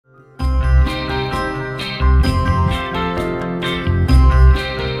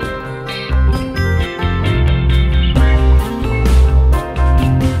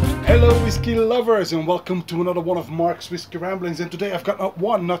whiskey lovers, and welcome to another one of Mark's Whiskey Ramblings. And today I've got not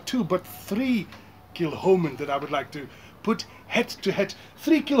one, not two, but three Kilchoman that I would like to put head to head.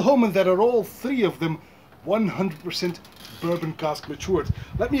 Three Kilchoman that are all three of them 100% bourbon cask matured.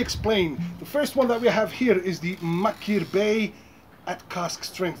 Let me explain. The first one that we have here is the Machir Bay at Cask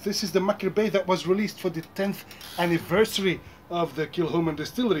Strength. This is the Machir Bay that was released for the 10th anniversary of the Kilchoman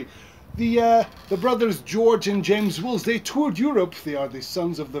distillery. The brothers George and James Wills, they toured Europe. They are the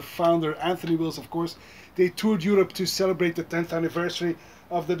sons of the founder Anthony Wills, of course. They toured Europe to celebrate the 10th anniversary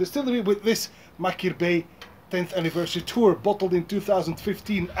of the distillery with this Machir Bay 10th anniversary tour, bottled in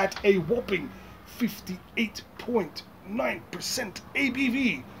 2015 at a whopping 58.9%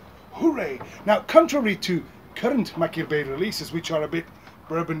 ABV. Hooray! Now, contrary to current Machir Bay releases, which are a bit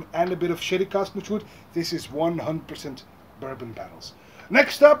bourbon and a bit of sherry cask matured, this is 100% bourbon barrels.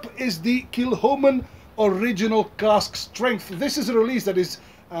 Next up is the Kilchoman Original Cask Strength. This is a release that is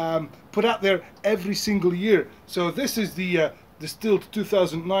put out there every single year. So this is the distilled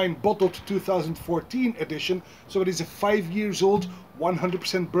 2009, bottled 2014 edition. So it is a 5 years old,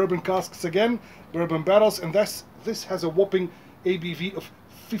 100% bourbon casks again, bourbon barrels, and this has a whopping ABV of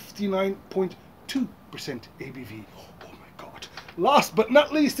 59.2% ABV. Oh my God. Last but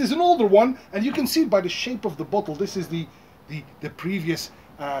not least is an older one, and you can see by the shape of the bottle, this is the previous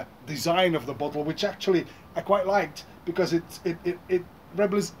design of the bottle, which actually I quite liked because it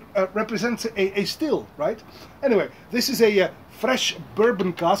represents a still, right? Anyway, this is a fresh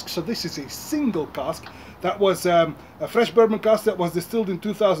bourbon cask, so this is a single cask that was a fresh bourbon cask that was distilled in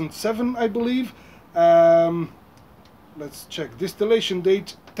 2007, I believe. Let's check. Distillation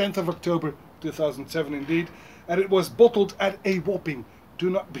date 10th of October 2007 indeed, and it was bottled at a whopping, do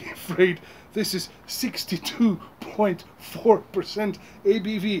not be afraid, this is 62.4%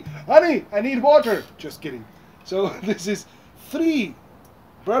 ABV. Honey, I need water. Just kidding. So this is 3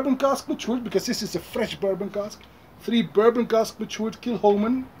 bourbon cask matured, because this is a fresh bourbon cask. 3 bourbon cask matured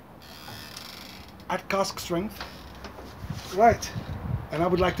Kilchoman at cask strength. Right. And I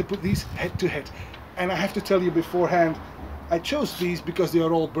would like to put these head to head. And I have to tell you beforehand, I chose these because they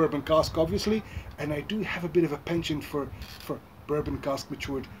are all bourbon cask, obviously, and I do have a bit of a penchant for bourbon cask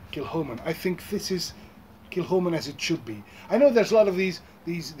matured Kilchoman. I think this is Kilchoman as it should be. I know there's a lot of these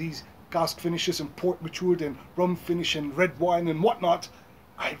cask finishes and port matured and rum finish and red wine and whatnot.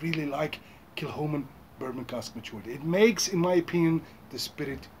 I really like Kilchoman bourbon cask matured. It makes, in my opinion, the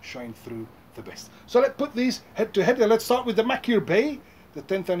spirit shine through the best. So let's put these head to head, and let's start with the Machir Bay, the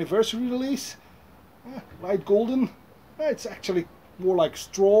 10th anniversary release. Light golden. It's actually more like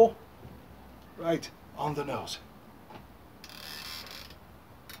straw. Right on the nose.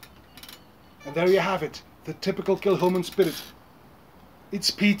 And there you have it, the typical Kilchoman spirit. It's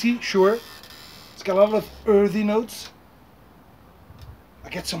peaty, sure. It's got a lot of earthy notes. I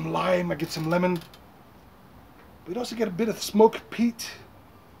get some lime, I get some lemon. But also get a bit of smoked peat.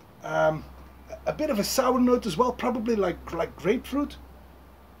 A bit of a sour note as well, probably like grapefruit.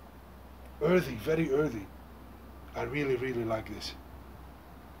 Earthy, very earthy. I really, really like this.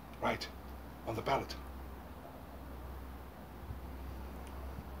 Right, on the palate.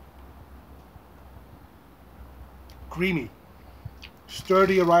 Creamy,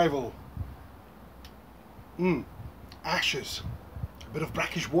 sturdy arrival. Ashes, a bit of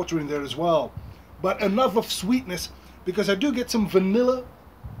brackish water in there as well, but enough of sweetness, because I do get some vanilla,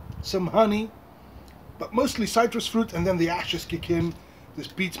 some honey, but mostly citrus fruit, and then the ashes kick in, this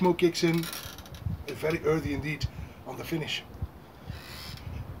peat smoke kicks in. It's very earthy indeed on the finish.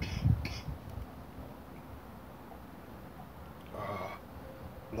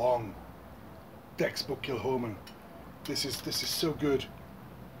 Long textbook Kilchoman. This is so good.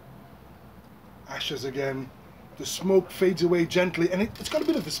 Ashes again. The smoke fades away gently, and it's got a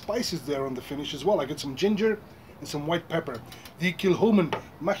bit of the spices there on the finish as well. I get some ginger and some white pepper. The Kilchoman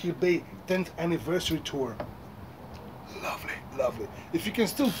Machir Bay 10th anniversary tour. Lovely, lovely. If you can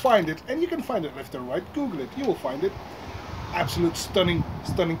still find it, and you can find it left or right, Google it, you will find it. Absolute stunning,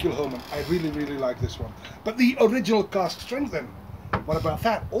 stunning Kilchoman. I really, really like this one. But the original cask strength then, what about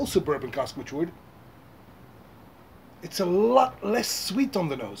that? Also bourbon cask matured. It's a lot less sweet on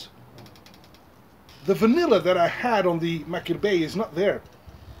the nose. The vanilla that I had on the Machir Bay is not there.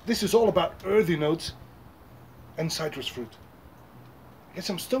 This is all about earthy notes and citrus fruit. I get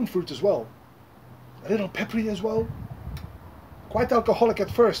some stone fruit as well. A little peppery as well. Quite alcoholic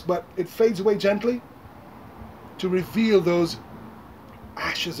at first, but it fades away gently to reveal those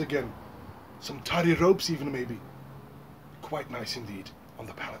ashes again. Some tarry ropes even maybe. Quite nice indeed on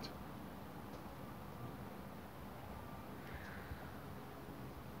the palate.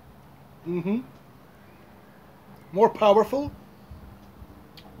 More powerful,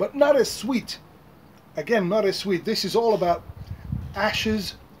 but not as sweet. Again, not as sweet. This is all about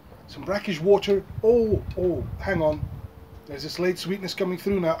ashes, some brackish water. Oh, hang on. There's this late sweetness coming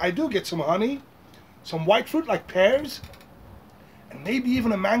through now. I do get some honey, some white fruit like pears, and maybe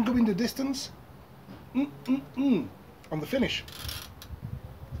even a mango in the distance. On the finish.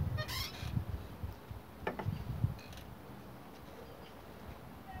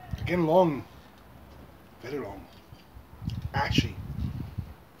 Again, long, very long, ashy,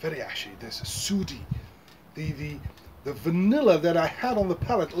 very ashy. There's a sooty, the vanilla that I had on the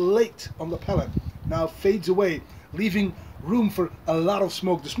palate, late on the palate, now fades away, leaving room for a lot of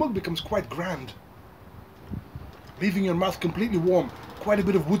smoke. The smoke becomes quite grand, leaving your mouth completely warm. Quite a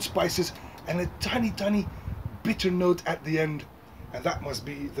bit of wood spices and a tiny bitter note at the end, and that must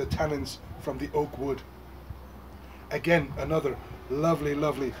be the tannins from the oak wood. Again, another lovely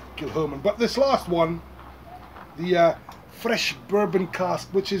Kilchoman. But this last one, the fresh bourbon cask,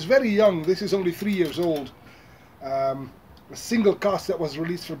 which is very young. This is only 3 years old. A single cask that was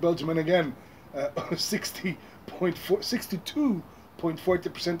released for Belgium, and again, 62.40%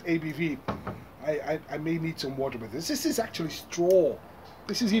 ABV. I may need some water with this. This is actually straw.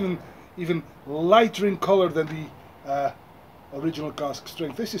 This is even lighter in color than the original Cask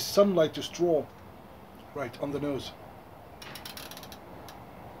Strength. This is sunlight to straw, right on the nose.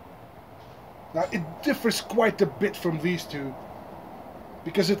 Now it differs quite a bit from these two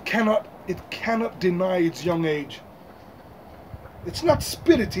because it cannot deny its young age. It's not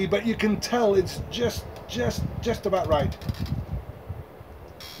spirity, but you can tell it's just about right.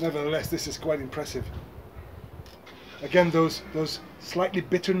 Nevertheless, this is quite impressive. Again, those slightly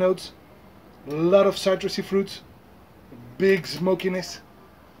bitter notes, a lot of citrusy fruits, big smokiness.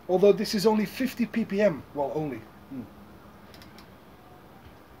 Although this is only 50 ppm, well, only.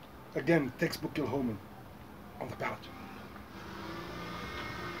 Again, textbook Kilchoman on the palate.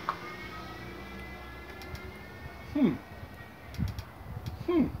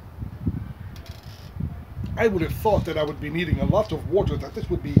 I would have thought that I would be needing a lot of water, that this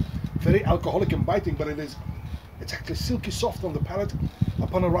would be very alcoholic and biting, but it's actually silky soft on the palate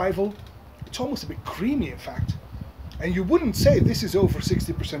upon arrival. It's almost a bit creamy, in fact. And you wouldn't say this is over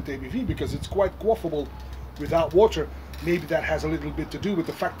 60% ABV because it's quite quaffable without water. Maybe that has a little bit to do with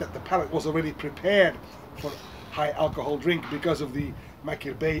the fact that the palate was already prepared for high alcohol drink because of the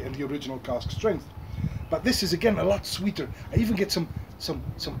Machir Bay and the original Cask Strength. But this is again a lot sweeter. I even get some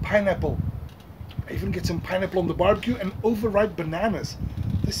pineapple. I even get some pineapple on the barbecue and overripe bananas.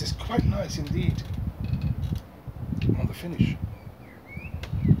 This is quite nice indeed on the finish.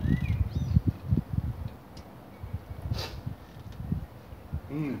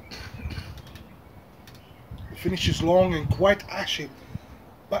 The finish is long and quite ashy,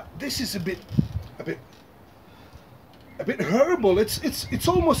 but this is a bit herbal. It's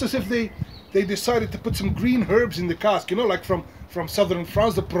almost as if they decided to put some green herbs in the cask. You know, like from southern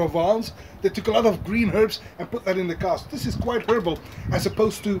France, the Provence. They took a lot of green herbs and put that in the cask. This is quite herbal, as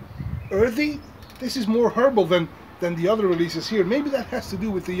opposed to earthy. This is more herbal than the other releases here. Maybe that has to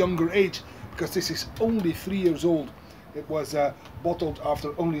do with the younger age, because this is only 3 years old. It was bottled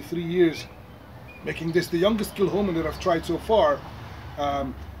after only 3 years, making this the youngest Kilchoman that I've tried so far,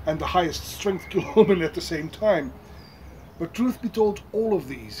 and the highest strength Kilchoman at the same time. But truth be told, all of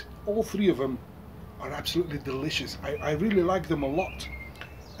these, all three of them, are absolutely delicious. I really like them a lot,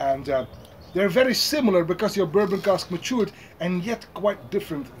 and they're very similar because your bourbon cask matured, and yet quite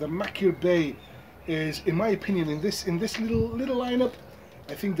different. The Machir Bay is, in my opinion, in this little lineup,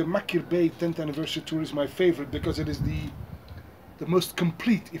 I think the Machir Bay 10th anniversary tour is my favorite because it is the most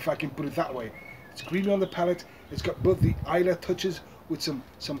complete, if I can put it that way. It's creamy on the palate. It's got both the Isla touches with some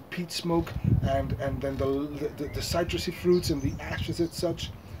peat smoke and then the citrusy fruits and the ashes and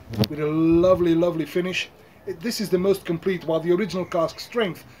such, with a lovely finish. This is the most complete, while the original Cask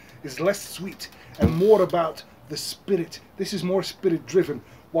Strength is less sweet and more about the spirit. This is more spirit driven,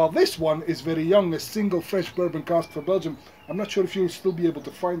 while this one is very young, a single fresh bourbon cask for Belgium. I'm not sure if you'll still be able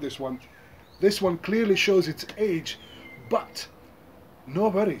to find this one. This one clearly shows its age, but no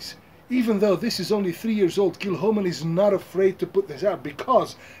worries. Even though this is only 3 years old, Kilchoman is not afraid to put this out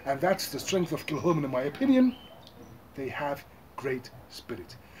because, and that's the strength of Kilchoman in my opinion, they have great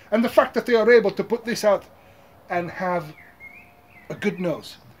spirit. And the fact that they are able to put this out and have a good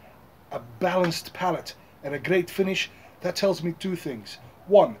nose, a balanced palate, and a great finish, that tells me two things.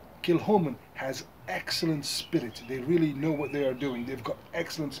 One, Kilchoman has excellent spirit. They really know what they are doing. They've got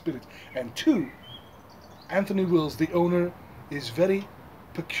excellent spirit. And two, Anthony Wills, the owner, is very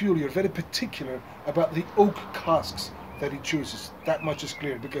peculiar, very particular about the oak casks that he chooses. That much is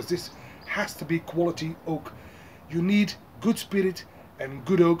clear, because this has to be quality oak. You need good spirit and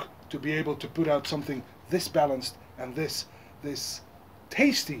good oak to be able to put out something this balanced and this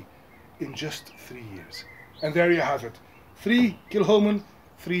tasty in just 3 years. And there you have it. 3 Kilchoman,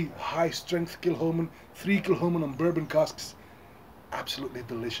 3 high strength Kilchoman, 3 Kilchoman on bourbon casks. Absolutely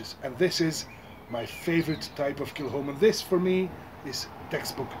delicious. And this is my favorite type of Kilchoman. This for me is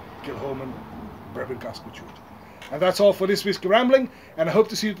textbook Kilchoman bourbon cask matured. And that's all for this Whisky Rambling, and I hope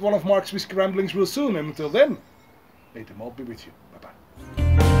to see you at one of Mark's Whisky Ramblings real soon. And until then, may the malt be with you. Bye bye.